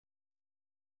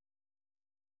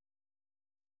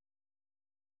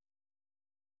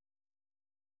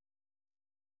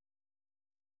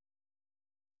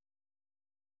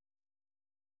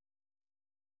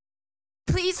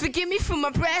Please forgive me for my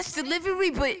brash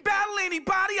delivery, but battle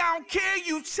anybody, I don't care,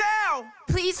 you tell.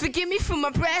 Please forgive me for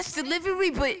my brash delivery,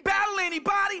 but battle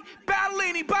anybody,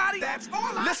 that's all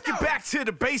I know. Let's get back to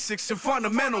the basics and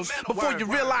fundamentals before you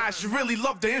realize you really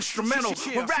love the instrumental.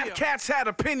 When rap cats had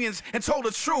opinions and told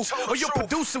the truth, or your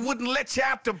producer wouldn't let you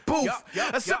out the booth.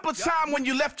 A simple time when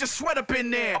you left your sweat up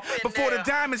in there. Before the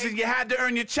diamonds and you had to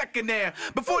earn your check in there.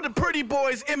 Before the pretty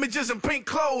boys, images and pink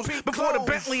clothes. Before the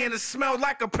Bentley and it smelled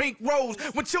like a pink rose.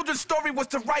 When children's story was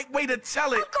the right way to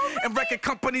tell it. And record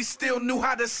companies still knew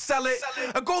how to sell it.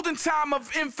 A golden time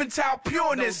of infantile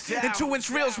pureness. And 2-inch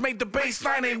reels made the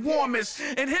baseline a warmest.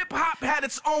 And hip-hop had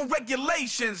its own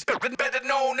regulations. Better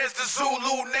known as the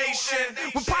Zulu Nation.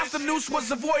 When Pasta Noose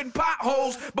was avoiding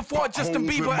potholes. Before Justin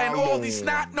Bieber and all these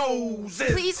snot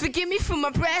noses. Please forgive me for my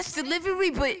brash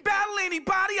delivery, but battle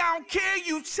anybody, I don't care,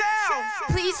 you tell.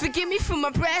 Please forgive me for my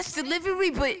brash delivery,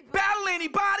 but battle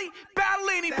anybody,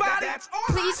 that's all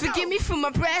please forgive me for my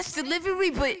brash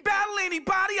delivery, but battle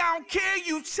anybody, I don't care,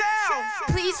 you tell.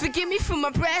 Please forgive me for my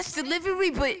brash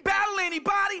delivery, but battle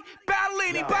anybody,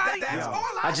 that's all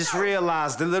I know. I just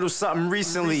realized a little something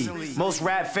recently. Most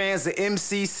rap fans are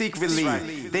MCs secretly.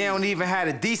 They don't even have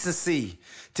the decency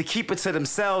to keep it to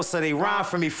themselves, so they rhyme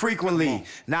for me frequently.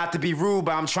 Not to be rude,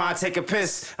 but I'm trying to take a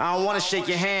piss. I don't want to shake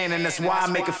your hand, and that's why I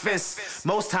make a fist.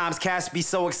 Most times cats be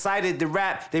so excited to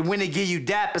rap, they win and give you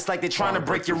dap, it's like they're trying to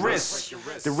break your wrist.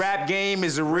 The rap game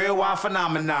is a real wild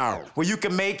phenomenon, where you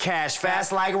can make cash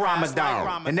fast like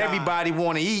Ramadan. And everybody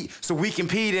want to eat, so we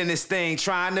compete in this thing,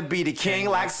 trying to be the king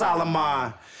like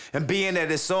Solomon. And being that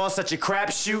it's all such a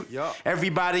crapshoot,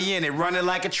 everybody in it running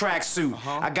like a tracksuit.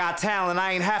 I got talent,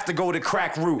 I ain't have to go the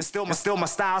crack route. And still my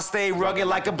style stay rugged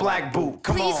like a black boot.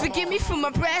 Come on. Please forgive me for my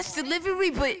brash delivery,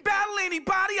 but battle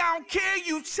anybody, I don't care,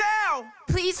 you tell.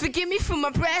 Please forgive me for my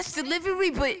brash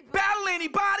delivery, but battle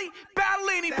anybody,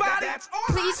 that's all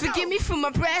please I know. forgive me for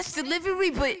my brash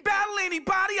delivery, but battle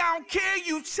anybody, I don't care,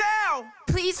 you tell.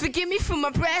 Please forgive me for my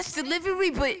brash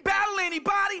delivery, but battle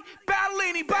anybody,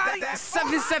 that's all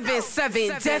I know.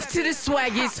 777, death to the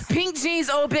swaggers. Pink jeans,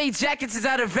 obey jackets is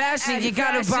out of fashion. You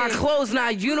gotta buy clothes,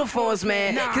 not uniforms,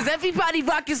 man. Cause everybody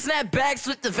rocking snapbacks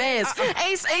with the Vans.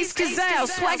 Ace, Kazal,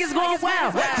 swagger's going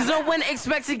wild. Cause no one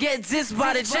expects to get dissed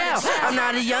by the child. I'm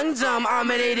not a young dumb, I'm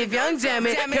a native young damn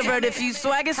it. Convert a few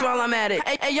swaggers while I'm at it.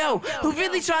 Hey yo, who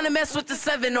really trying to mess with the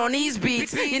 7 on these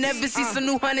beats? You never see some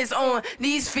new hunters on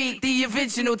these feet, the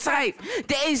original type.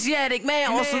 The Asiatic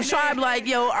man on some tribe like,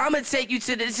 yo, I'ma take you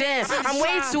to the jam. I'm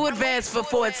way too advanced for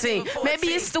 14. Maybe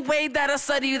it's the way that I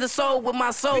study the soul with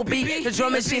my soul beat. The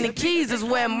drum machine and keys is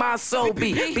where my soul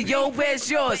be. But yo, where's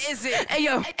yours? Hey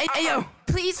yo.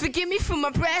 Please forgive me for my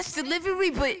brash delivery,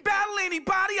 but battle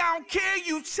anybody, I don't care,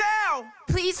 you tell.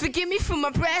 Please forgive me for my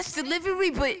brash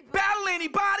delivery, but battle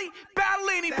anybody,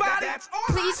 that's all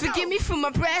please I know. forgive me for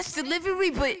my brash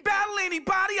delivery, but battle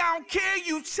anybody, I don't care,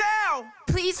 you tell.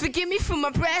 Please forgive me for my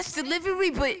brash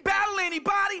delivery, but battle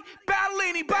anybody,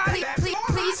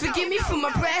 please forgive me for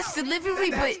my brash delivery,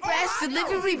 but brash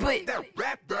delivery, but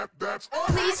that's all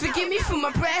please forgive me for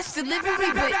my brash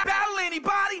delivery, but battle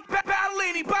anybody,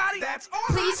 that's all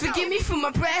please I know. forgive me for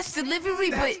my brash delivery,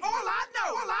 That's but all I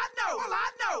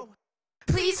know.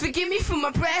 please forgive me for my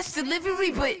brash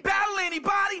delivery, but battle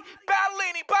anybody,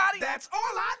 that's all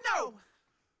I know.